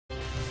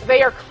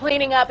They are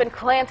cleaning up in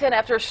Clanton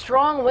after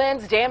strong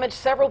winds damaged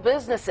several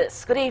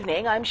businesses. Good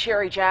evening, I'm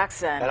Sherry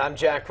Jackson. And I'm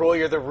Jack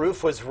Royer. The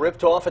roof was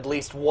ripped off at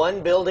least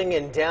one building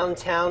in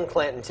downtown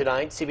Clanton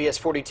tonight. CBS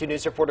 42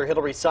 News reporter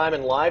Hillary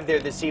Simon live there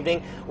this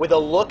evening with a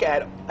look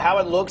at how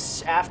it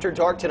looks after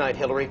dark tonight.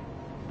 Hillary.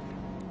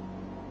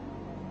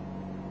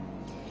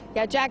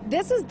 Yeah, Jack,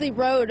 this is the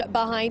road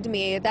behind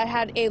me that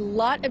had a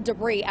lot of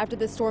debris after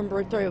the storm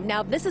blew through.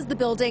 Now, this is the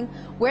building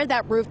where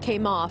that roof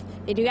came off.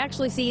 And you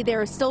actually see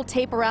there is still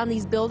tape around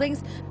these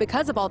buildings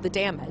because of all the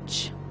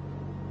damage.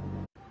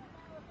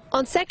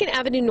 On 2nd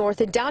Avenue North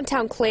in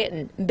downtown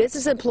Clanton,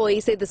 business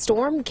employees say the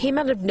storm came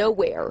out of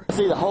nowhere. I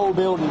see the whole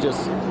building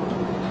just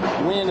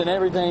wind and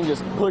everything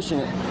just pushing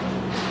it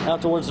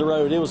out towards the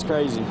road. It was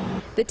crazy.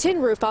 The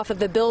tin roof off of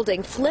the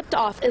building flipped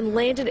off and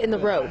landed in the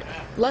road.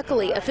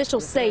 Luckily,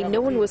 officials say no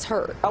one was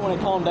hurt. When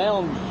it calmed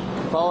down,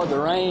 followed the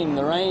rain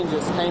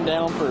just came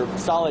down for a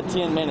solid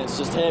 10 minutes,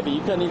 just heavy. You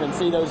couldn't even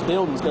see those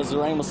buildings because the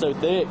rain was so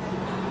thick.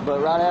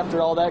 But right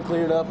after all that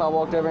cleared up, I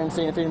walked over and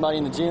seen if anybody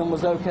in the gym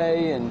was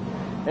okay, and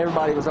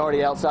everybody was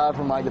already outside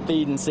from like the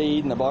feed and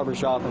seed and the barber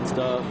shop and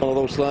stuff. One of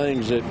those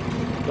things that,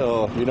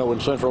 you know,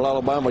 in central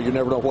Alabama, you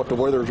never know what the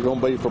weather is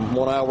going to be from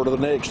one hour to the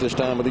next this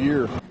time of the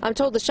year. I'm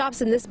told the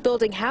shops in this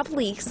building have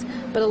leaks,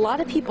 but a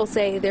lot of people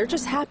say they're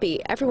just happy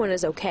everyone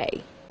is okay.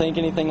 I think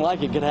anything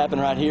like it could happen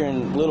right here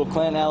in little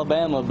Clanton,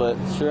 Alabama, but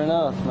sure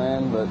enough,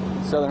 man, but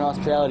Southern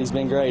hospitality's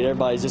been great.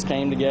 Everybody's just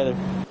came together.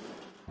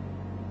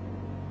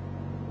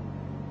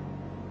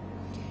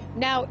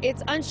 Now,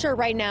 it's unsure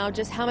right now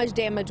just how much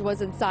damage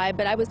was inside,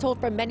 but I was told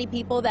from many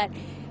people that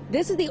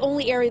this is the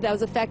only area that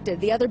was affected.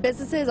 The other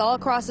businesses all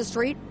across the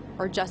street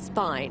are just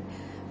fine.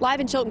 Live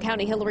in Chilton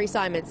County, Hillary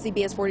Simon,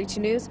 CBS 42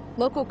 News,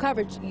 local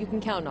coverage you can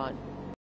count on.